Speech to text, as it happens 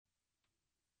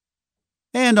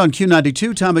weekend on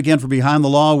Q92. Time again for Behind the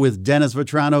Law with Dennis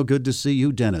Vetrano. Good to see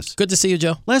you, Dennis. Good to see you,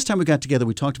 Joe. Last time we got together,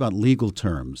 we talked about legal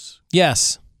terms.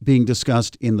 Yes. Being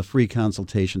discussed in the free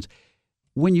consultations.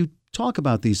 When you talk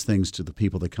about these things to the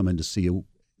people that come in to see you,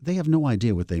 they have no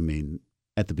idea what they mean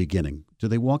at the beginning. Do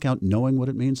they walk out knowing what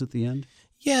it means at the end?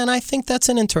 Yeah, and I think that's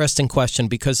an interesting question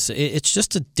because it's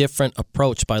just a different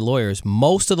approach by lawyers.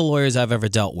 Most of the lawyers I've ever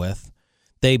dealt with,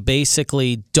 they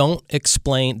basically don't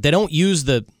explain, they don't use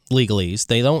the legalese,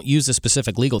 they don't use the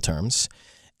specific legal terms,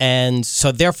 and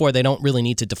so therefore they don't really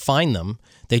need to define them.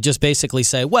 They just basically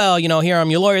say, well, here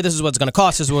I'm your lawyer, this is what it's going to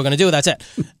cost, this is what we're going to do, that's it.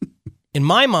 In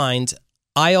my mind,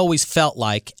 I always felt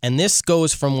like, and this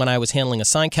goes from when I was handling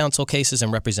assigned counsel cases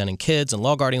and representing kids and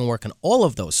law guardian work and all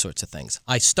of those sorts of things.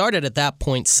 I started at that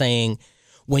point saying,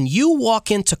 when you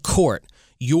walk into court,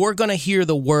 you're going to hear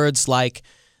the words like,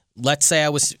 let's say I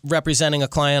was representing a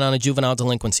client on a juvenile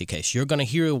delinquency case. You're going to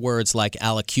hear words like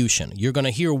allocution. You're going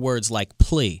to hear words like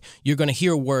plea. You're going to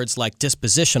hear words like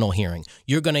dispositional hearing.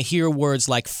 You're going to hear words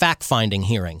like fact-finding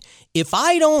hearing. If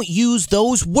I don't use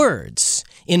those words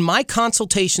in my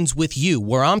consultations with you,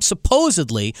 where I'm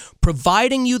supposedly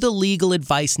providing you the legal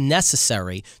advice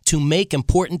necessary to make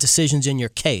important decisions in your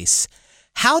case,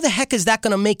 how the heck is that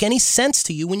going to make any sense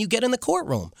to you when you get in the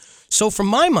courtroom? So from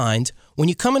my mind, when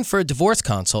you come in for a divorce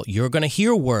consult, you're going to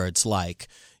hear words like,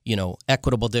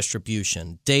 equitable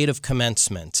distribution, date of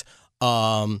commencement,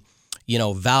 valuation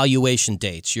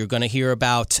dates. You're going to hear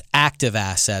about active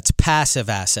assets, passive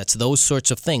assets, those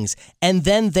sorts of things. And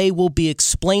then they will be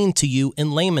explained to you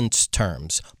in layman's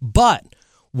terms. But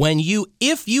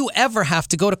if you ever have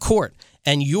to go to court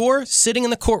and you're sitting in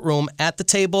the courtroom at the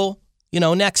table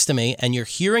next to me, and you're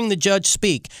hearing the judge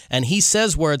speak, and he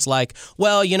says words like,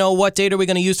 well, what date are we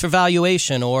going to use for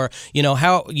valuation? Or,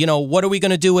 what are we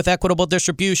going to do with equitable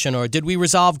distribution? Or did we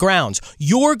resolve grounds?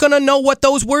 You're going to know what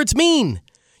those words mean.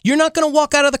 You're not going to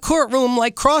walk out of the courtroom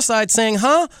like cross-eyed saying,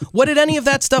 what did any of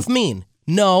that stuff mean?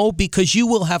 No, because you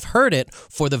will have heard it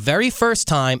for the very first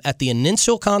time at the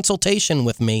initial consultation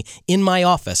with me in my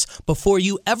office before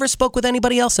you ever spoke with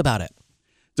anybody else about it.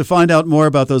 To find out more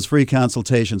about those free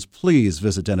consultations, please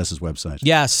visit Dennis's website.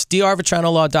 Yes,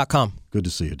 drvetranolaw.com. Good to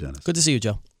see you, Dennis. Good to see you,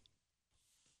 Joe.